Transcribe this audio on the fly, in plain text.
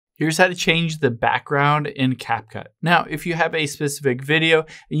Here's how to change the background in CapCut. Now, if you have a specific video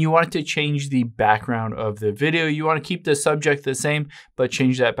and you want to change the background of the video, you want to keep the subject the same, but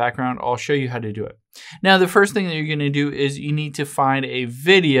change that background, I'll show you how to do it. Now, the first thing that you're going to do is you need to find a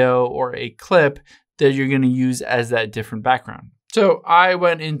video or a clip that you're going to use as that different background. So I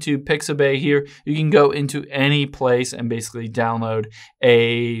went into Pixabay here. You can go into any place and basically download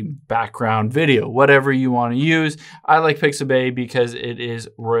a background video, whatever you want to use. I like Pixabay because it is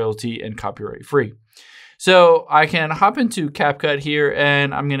royalty and copyright free. So I can hop into CapCut here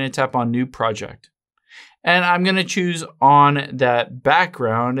and I'm going to tap on New Project. And I'm going to choose on that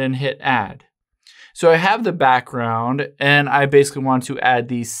background and hit Add. So I have the background and I basically want to add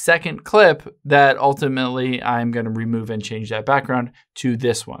the second clip that ultimately I'm going to remove and change that background to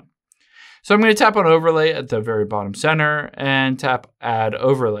this one. So I'm going to tap on Overlay at the very bottom center and tap Add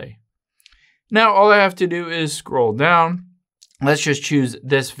Overlay. Now all I have to do is scroll down. Let's just choose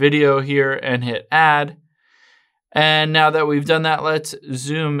this video here and hit Add. And now that we've done that, let's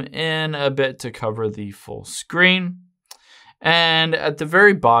zoom in a bit to cover the full screen. And at the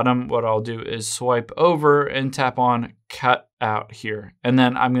very bottom, what I'll do is swipe over and tap on Cut Out here. And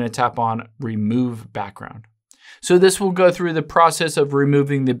then I'm going to tap on Remove Background. So this will go through the process of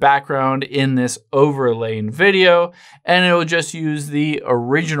removing the background in this overlaying video, and it will just use the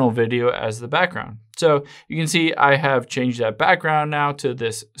original video as the background. So you can see I have changed that background now to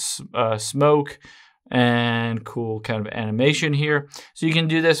this smoke and cool kind of animation here. So you can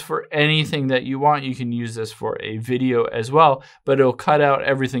do this for anything that you want. You can use this for a video as well, but it'll cut out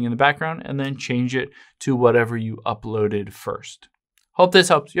everything in the background and then change it to whatever you uploaded first. Hope this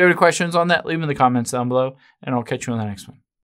helps. If you have any questions on that, leave them in the comments down below, and I'll catch you on the next one.